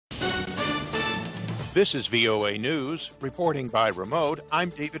This is VOA News, reporting by remote.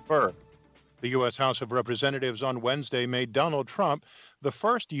 I'm David Byrd. The U.S. House of Representatives on Wednesday made Donald Trump the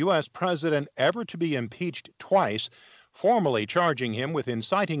first U.S. president ever to be impeached twice, formally charging him with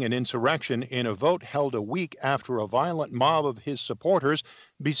inciting an insurrection in a vote held a week after a violent mob of his supporters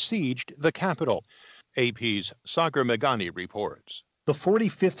besieged the Capitol. AP's Sagar Meghani reports. The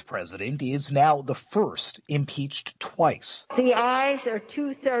 45th president is now the first impeached twice. The ayes are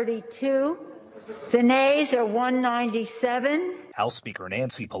 232. The nays are 197. House Speaker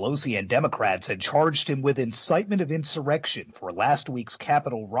Nancy Pelosi and Democrats had charged him with incitement of insurrection for last week's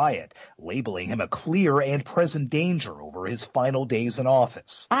Capitol riot, labeling him a clear and present danger over his final days in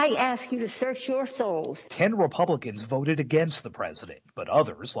office. I ask you to search your souls. 10 Republicans voted against the president, but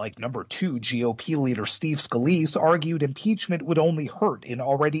others, like number 2 GOP leader Steve Scalise, argued impeachment would only hurt an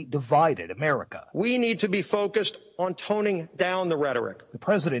already divided America. We need to be focused on toning down the rhetoric. The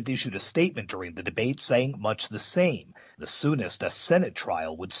president issued a statement during the debate saying much the same. The soonest a Senate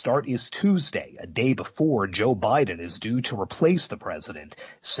trial would start is Tuesday, a day before Joe Biden is due to replace the president.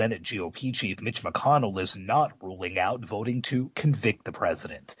 Senate GOP Chief Mitch McConnell is not ruling out voting to convict the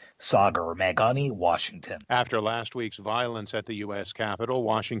president. Sagar Meghani, Washington. After last week's violence at the U.S. Capitol,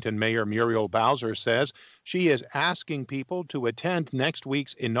 Washington Mayor Muriel Bowser says she is asking people to attend next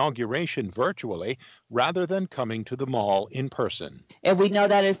week's inauguration virtually rather than coming to the mall in person. And we know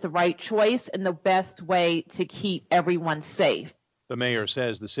that is the right choice and the best way to keep everyone safe. The mayor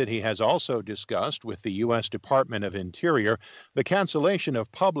says the city has also discussed with the U.S. Department of Interior the cancellation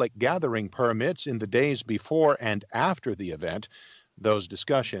of public gathering permits in the days before and after the event. Those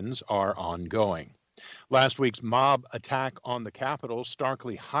discussions are ongoing. Last week's mob attack on the Capitol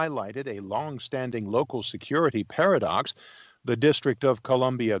starkly highlighted a long-standing local security paradox. The District of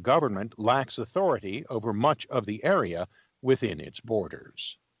Columbia government lacks authority over much of the area within its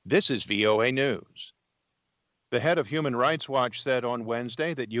borders. This is VOA News. The head of Human Rights Watch said on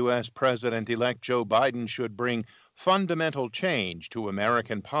Wednesday that U.S. President-elect Joe Biden should bring fundamental change to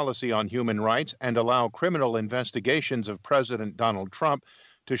American policy on human rights and allow criminal investigations of President Donald Trump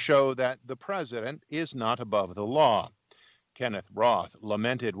to show that the president is not above the law. Kenneth Roth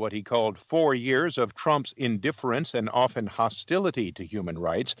lamented what he called 4 years of Trump's indifference and often hostility to human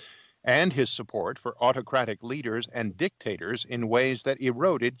rights and his support for autocratic leaders and dictators in ways that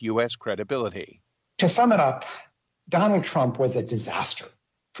eroded U.S. credibility. To sum it up, Donald Trump was a disaster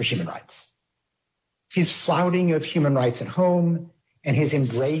for human rights. His flouting of human rights at home and his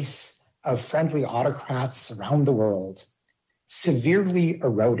embrace of friendly autocrats around the world severely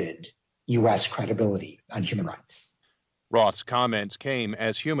eroded U.S. credibility on human rights. Roth's comments came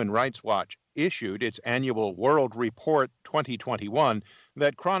as Human Rights Watch issued its annual World Report 2021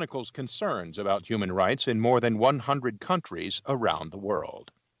 that chronicles concerns about human rights in more than 100 countries around the world.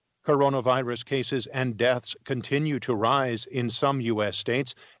 Coronavirus cases and deaths continue to rise in some U.S.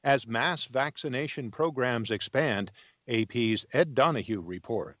 states as mass vaccination programs expand. AP's Ed Donahue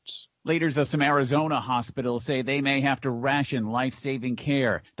reports. Leaders of some Arizona hospitals say they may have to ration life-saving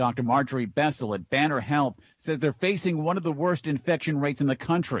care. Dr. Marjorie Bessel at Banner Health says they're facing one of the worst infection rates in the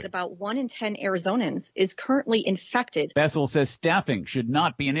country. About 1 in 10 Arizonans is currently infected. Bessel says staffing should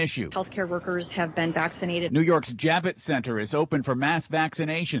not be an issue. Healthcare workers have been vaccinated. New York's Javits Center is open for mass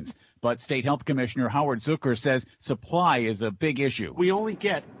vaccinations, but State Health Commissioner Howard Zucker says supply is a big issue. We only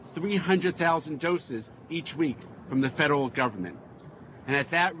get 300,000 doses each week from the federal government. And at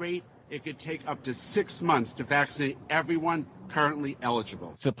that rate, it could take up to 6 months to vaccinate everyone currently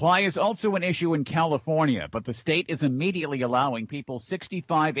eligible. Supply is also an issue in California, but the state is immediately allowing people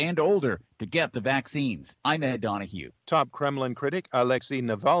 65 and older to get the vaccines. I'm Ed Donahue. Top Kremlin critic Alexei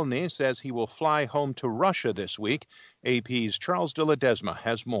Navalny says he will fly home to Russia this week. AP's Charles de Ledesma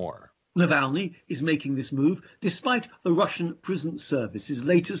has more. Navalny is making this move despite the Russian prison service's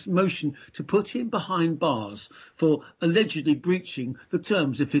latest motion to put him behind bars for allegedly breaching the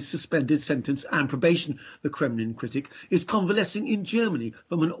terms of his suspended sentence and probation. The Kremlin critic is convalescing in Germany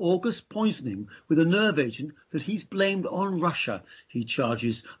from an August poisoning with a nerve agent that he's blamed on Russia. He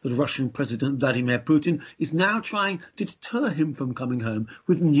charges that Russian President Vladimir Putin is now trying to deter him from coming home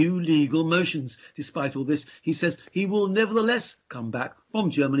with new legal motions. Despite all this, he says he will nevertheless come back from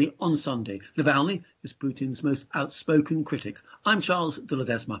Germany on Sunday. Navalny is Putin's most outspoken critic. I'm Charles de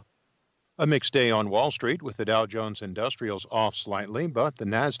Ledesma. A mixed day on Wall Street with the Dow Jones Industrials off slightly, but the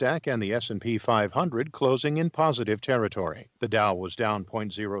Nasdaq and the S&P 500 closing in positive territory. The Dow was down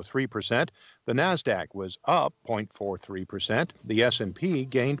 0.03%, the Nasdaq was up 0.43%, the S&P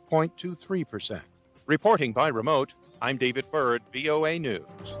gained 0.23%. Reporting by remote, I'm David Byrd, VOA News.